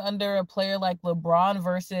working under a player like LeBron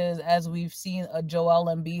versus, as we've seen, a Joel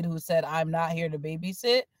Embiid who said, I'm not here to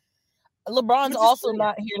babysit. LeBron's also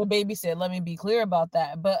not here to babysit. Let me be clear about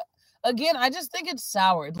that. But again, I just think it's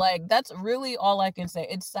soured. Like, that's really all I can say.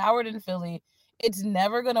 It's soured in Philly. It's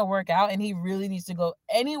never going to work out, and he really needs to go.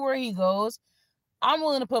 Anywhere he goes, I'm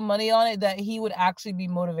willing to put money on it that he would actually be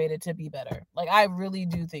motivated to be better. Like, I really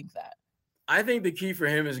do think that. I think the key for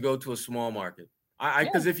him is go to a small market.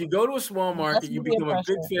 Because if you go to a small market, you become a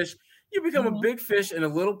big fish. You become a big fish in a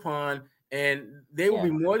little pond, and they will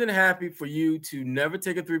be more than happy for you to never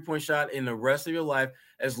take a three-point shot in the rest of your life,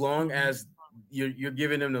 as long as you're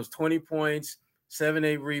giving them those 20 points,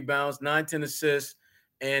 7-8 rebounds, 9-10 assists,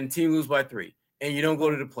 and team lose by 3, and you don't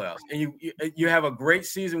go to the playoffs, and you have a great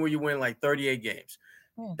season where you win like 38 games.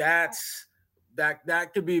 That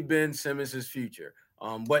could be Ben Simmons' future.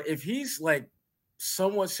 But if he's like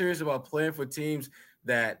somewhat serious about playing for teams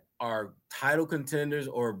that are title contenders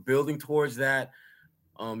or building towards that,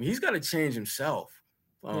 he's got to change himself.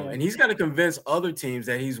 And he's got to convince other teams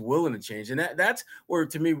that he's willing to change. And that's where,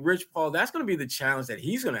 to me, Rich Paul, that's going to be the challenge that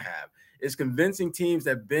he's going to have, is convincing teams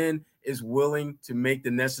that Ben is willing to make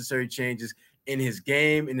the necessary changes in his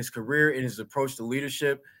game, in his career, in his approach to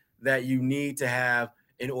leadership that you need to have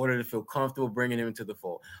in order to feel comfortable bringing him into the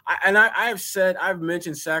fold. I've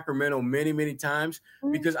mentioned Sacramento many, many times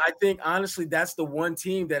because I think, honestly, that's the one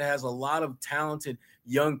team that has a lot of talented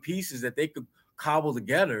young pieces that they could cobble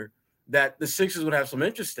together that the Sixers would have some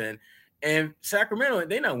interest in. And Sacramento,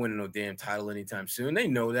 they're not winning no damn title anytime soon. They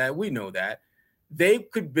know that. We know that. They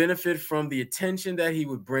could benefit from the attention that he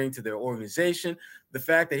would bring to their organization. The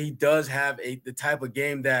fact that he does have the type of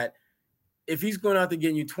game that if he's going out there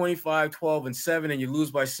getting you 25, 12, and 7 and you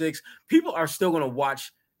lose by 6, people are still going to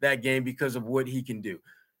watch that game because of what he can do.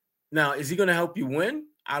 Now, is he going to help you win?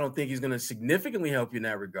 I don't think he's going to significantly help you in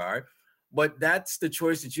that regard, but that's the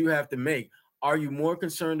choice that you have to make. Are you more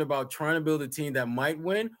concerned about trying to build a team that might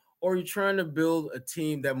win, or are you trying to build a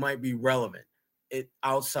team that might be relevant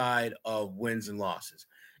outside of wins and losses?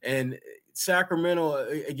 And Sacramento,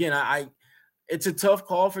 again, it's a tough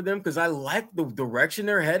call for them because I like the direction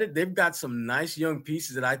they're headed. They've got some nice young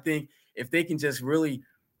pieces that I think if they can just really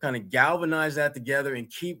kind of galvanize that together and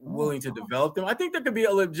keep willing to develop them, I think there could be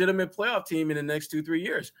a legitimate playoff team in the next 2-3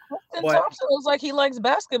 years. Tristan Thompson looks like he likes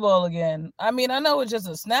basketball again. I mean, I know it's just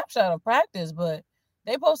a snapshot of practice, but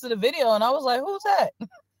they posted a video and I was like, who's that?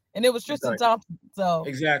 And it was Tristan Thompson. So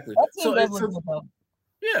exactly. That team does look good, though.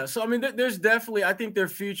 Yeah, so I mean, there's definitely, I think their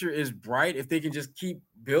future is bright if they can just keep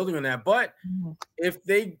building on that. But if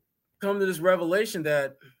they come to this revelation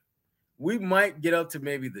that we might get up to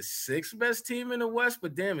maybe the 6th best team in the West,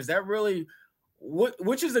 but damn, is that really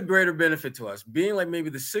which is the greater benefit to us? Being like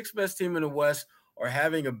maybe the 6th best team in the West, or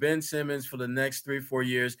having a Ben Simmons for the next 3-4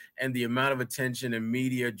 years, and the amount of attention and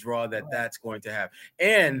media draw that's going to have.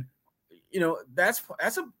 And that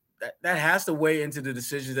has to weigh into the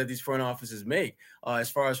decisions that these front offices make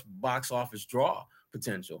as far as box office draw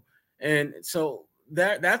potential. And so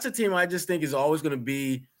that's a team I just think is always going to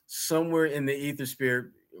be somewhere in the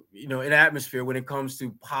ethersphere, in atmosphere when it comes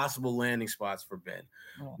to possible landing spots for Ben.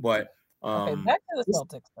 Yeah. But okay, back to the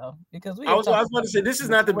Celtics though, because I was about to say this is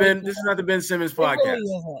not the Ben Simmons podcast.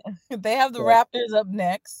 Really isn't. They have the Raptors up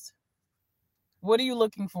next. What are you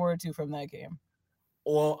looking forward to from that game?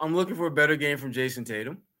 Well, I'm looking for a better game from Jason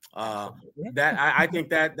Tatum. I think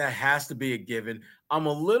that has to be a given. I'm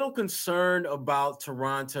a little concerned about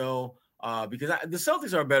Toronto because the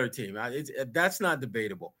Celtics are a better team. That's not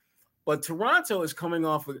debatable. But Toronto is coming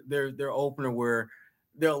off of their opener where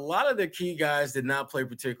there are a lot of their key guys did not play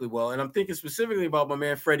particularly well. And I'm thinking specifically about my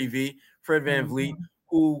man Fred VanVleet,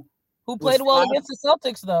 who played well against the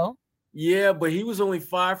Celtics, though. Yeah, but he was only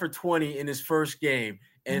 5 for 20 in his first game.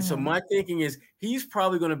 And so my thinking is he's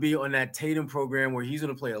probably going to be on that Tatum program where he's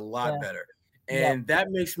going to play a lot better. And that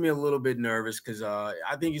makes me a little bit nervous because I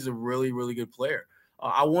think he's a really, really good player.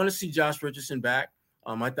 I want to see Josh Richardson back.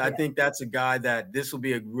 I think that's a guy that this will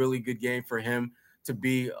be a really good game for him to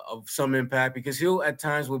be of some impact because he'll at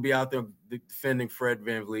times will be out there defending Fred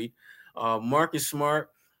VanVleet. Marcus Smart,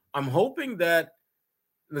 I'm hoping that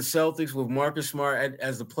the Celtics with Marcus Smart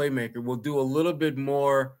as the playmaker will do a little bit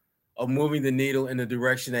more of moving the needle in the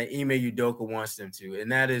direction that Ime Udoka wants them to,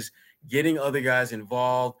 and that is getting other guys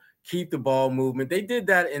involved, keep the ball movement. They did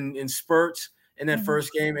that in spurts in that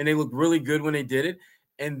first game, and they looked really good when they did it.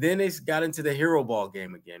 And then they got into the hero ball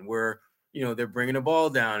game again where, they're bringing the ball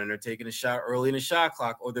down and they're taking a shot early in the shot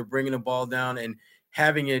clock, or they're bringing the ball down and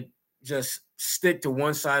having it just stick to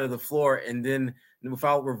one side of the floor and then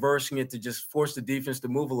without reversing it to just force the defense to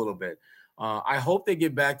move a little bit. I hope they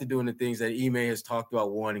get back to doing the things that Ime has talked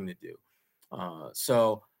about wanting to do.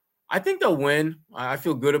 So I think they'll win. I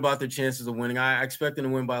feel good about their chances of winning. I expect them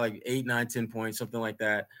to win by like 8, 9, 10 points, something like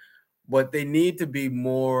that. But they need to be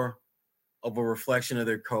more of a reflection of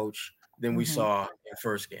their coach than we saw in the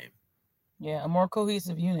first game. Yeah, a more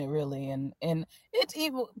cohesive unit, really. And it's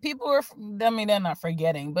even people are, they're not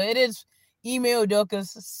forgetting, but it is Ime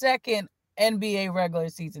Udoka's second NBA regular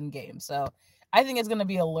season game. So I think it's going to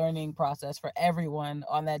be a learning process for everyone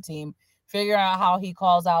on that team, figuring out how he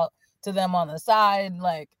calls out to them on the side,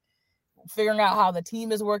 like figuring out how the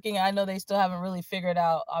team is working. I know they still haven't really figured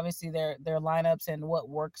out, obviously, their lineups and what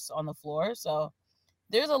works on the floor. So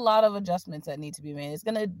there's a lot of adjustments that need to be made. It's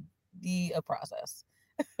going to be a process.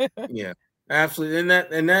 Yeah, absolutely.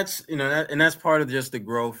 And that's part of just the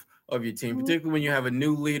growth of your team, particularly when you have a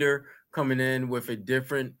new leader coming in with a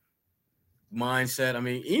different mindset. I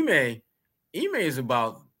mean, Ime is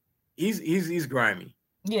about he's grimy.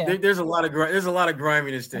 Yeah, there's a lot of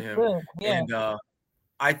griminess to him. Yeah. And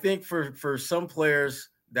I think for some players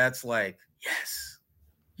that's like yes.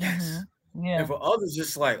 Yeah. And for others,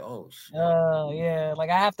 just like oh shit. Yeah. Like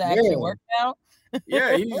I have to actually work now.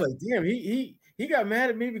 Yeah, he's like damn. He got mad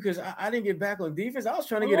at me because I didn't get back on defense. I was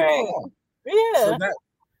trying to get a call. Yeah. So that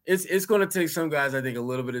it's going to take some guys, I think, a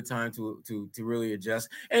little bit of time to really adjust.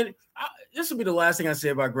 And this will be the last thing I say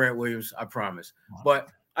about Grant Williams, I promise. But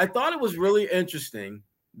I thought it was really interesting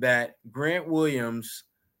that Grant Williams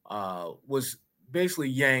was basically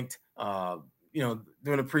yanked, during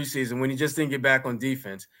the preseason when he just didn't get back on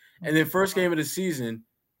defense. And then first game of the season,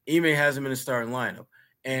 Ime has him in the starting lineup.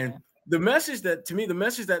 And the message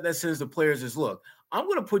that sends the players is, look, I'm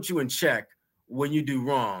going to put you in check when you do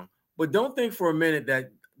wrong, but don't think for a minute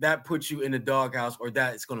that puts you in the doghouse or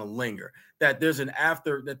that it's going to linger, that there's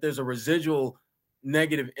a residual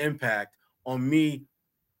negative impact on me,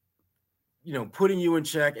 putting you in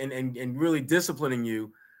check and really disciplining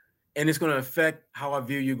you. And it's going to affect how I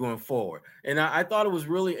view you going forward. And I thought it was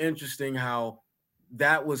really interesting how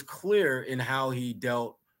that was clear in how he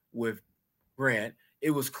dealt with Grant.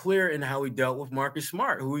 It was clear in how he dealt with Marcus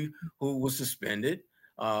Smart, who was suspended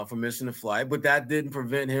for missing the flight, but that didn't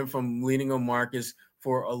prevent him from leaning on Marcus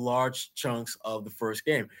for a large chunks of the first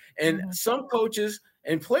game. And some coaches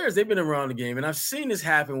and players, they've been around the game, and I've seen this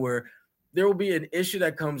happen where there will be an issue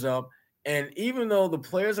that comes up, and even though the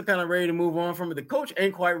players are kind of ready to move on from it, the coach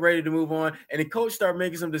ain't quite ready to move on, and the coach start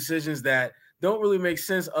making some decisions that don't really make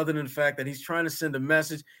sense other than the fact that he's trying to send a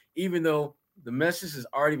message, even though the message has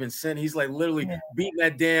already been sent. He's like literally beating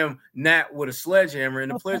that damn gnat with a sledgehammer,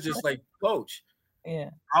 and the player's just like, Coach,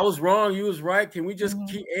 I was wrong, you was right. Can we just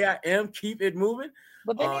keep it moving?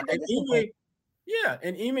 But they need the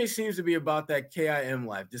and Ime seems to be about that KIM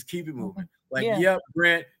life. Just keep it moving. Yep,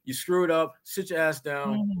 Grant, you screwed up. Sit your ass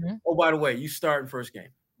down. Oh, by the way, you start in first game.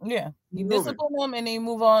 Yeah, you discipline them and then you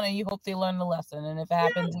move on and you hope they learn the lesson. And if it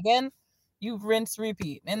happens again, you rinse,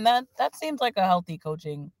 repeat. And that seems like a healthy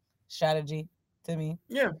coaching strategy to me.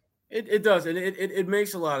 Yeah, it does. And it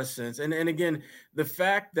makes a lot of sense. And again, the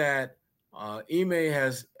fact that Ime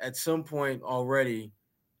has at some point already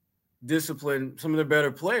discipline some of the better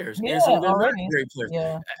players and some of the not great players.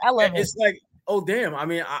 Yeah, I love it. It's like, oh damn! I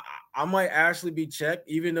mean, I might actually be checked,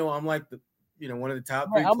 even though I'm like one of the top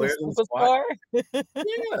three players in the squad.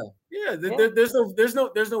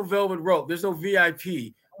 There's no velvet rope. There's no VIP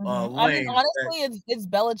lane. I mean, honestly, it's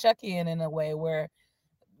Belichickian in a way where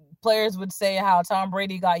players would say how Tom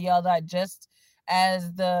Brady got yelled at just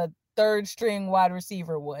as the third string wide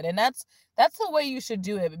receiver would, and that's the way you should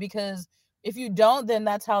do it, because if you don't, then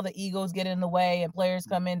that's how the egos get in the way and players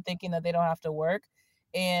come in thinking that they don't have to work.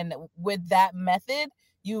 And with that method,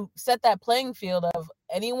 you set that playing field of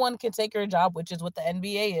anyone can take your job, which is what the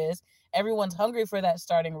NBA is. Everyone's hungry for that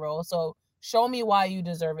starting role. So show me why you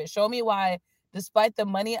deserve it. Show me why, despite the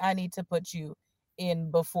money, I need to put you in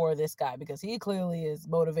before this guy, because he clearly is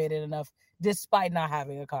motivated enough despite not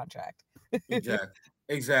having a contract.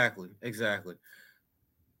 Exactly.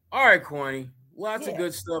 All right, Kwani. Lots of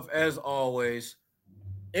good stuff as always.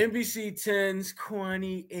 NBC 10's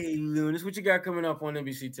Kwani A. Lunis. What you got coming up on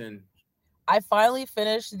NBC 10? I finally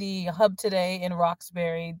finished the hub today in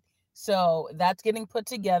Roxbury, so that's getting put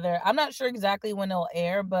together. I'm not sure exactly when it'll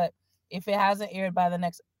air, but if it hasn't aired by the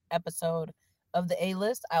next episode of the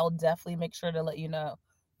A-List, I'll definitely make sure to let you know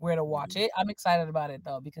where to watch it. I'm excited about it,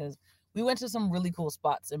 though, because we went to some really cool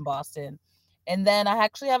spots in Boston. And then I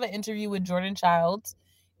actually have an interview with Jordan Childs.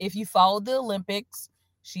 If you followed the Olympics,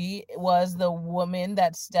 she was the woman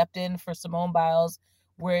that stepped in for Simone Biles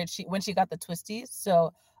when she got the twisties.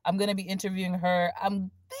 So I'm going to be interviewing her. I'm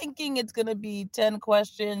thinking it's going to be 10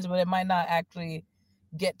 questions, but it might not actually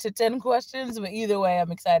get to 10 questions. But either way,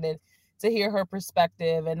 I'm excited to hear her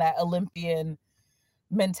perspective and that Olympian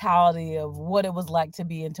mentality of what it was like to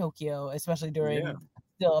be in Tokyo, especially during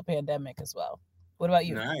still a pandemic as well. What about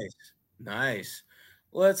you? Nice.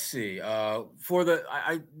 Let's see. I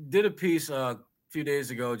did a piece a few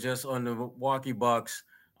days ago just on the Milwaukee Bucks,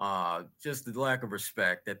 just the lack of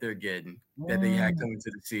respect that they're getting, that they had coming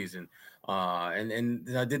to the season. And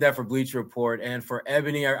I did that for Bleacher Report. And for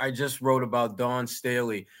Ebony, I just wrote about Dawn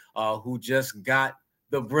Staley, who just got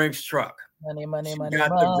the Brinks truck. Money. And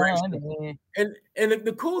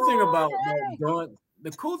the cool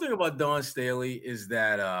thing about Dawn Staley is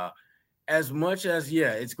that as much as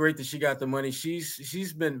it's great that she got the money,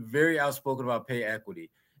 she's been very outspoken about pay equity.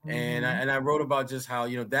 And I wrote about just how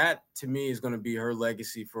that to me is going to be her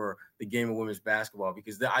legacy for the game of women's basketball,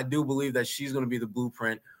 because I do believe that she's going to be the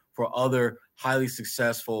blueprint for other highly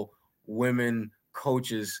successful women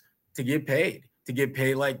coaches to get paid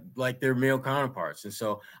like their male counterparts. And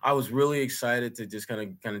so I was really excited to just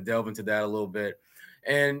kind of delve into that a little bit,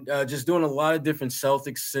 and just doing a lot of different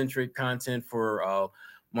Celtics centric content for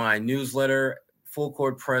my newsletter,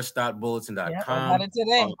 fullcourtpress.bulletin.com. Yeah, I got it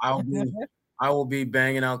today. I will be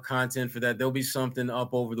banging out content for that. There'll be something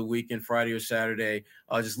up over the weekend, Friday or Saturday,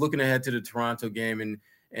 just looking ahead to the Toronto game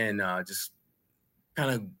and just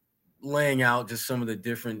kind of laying out just some of the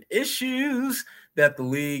different issues that the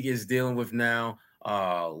league is dealing with now,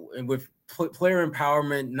 and with player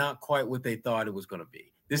empowerment, not quite what they thought it was going to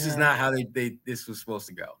be. This is not how this was supposed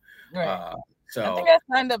to go. Right. So I think I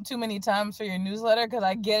signed up too many times for your newsletter because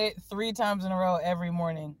I get it 3 times in a row every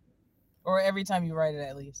morning, or every time you write it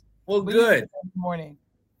at least. well, But usually good, every morning.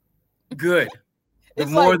 good. The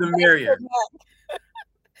It's like more, the merrier.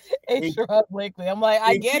 A Sherrod Blakely. I'm like,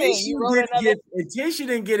 I In get it. case You you wrote didn't another. get, in case you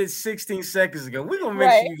didn't get it 16 seconds ago, we're gonna make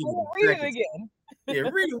Right. sure you get it Read in it seconds. again. Yeah,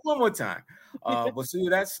 read it one more time. But see,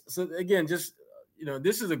 that's so again, just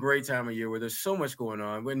this is a great time of year where there's so much going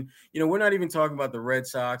on. When we're not even talking about the Red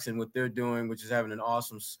Sox and what they're doing, which is having an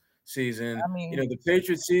awesome season. I mean, The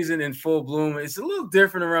Patriots season in full bloom. It's a little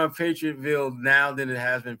different around Patriotville now than it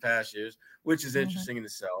has been past years, which is interesting in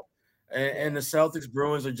itself. And the Celtics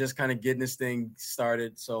Bruins are just kind of getting this thing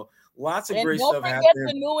started. So lots of and great don't stuff forget happening.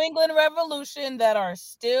 the New England Revolution that are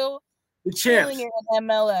still The killing champs. it in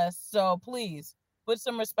MLS. So please put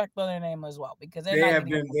some respect on their name as well, because they're They not have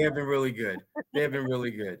getting. been really good. They have been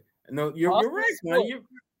really good. No, you're Awesome right, sport. man.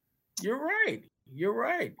 You're right. You're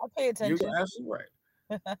right. I'll pay You're attention. absolutely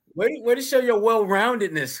right. Way to show your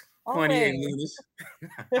well-roundedness, Kwani Okay. Lunis.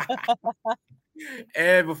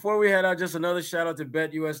 And before we head out, just another shout out to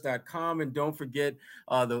betus.com. And don't forget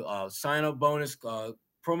the sign up bonus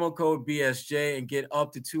promo code BSJ and get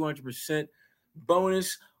up to 200%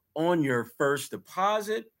 bonus on your first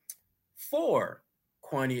deposit. For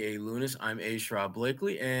Kwani A. Lunis, I'm A. Sherrod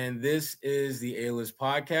Blakely, and this is the A-List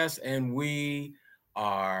Podcast, and we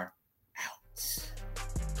are out.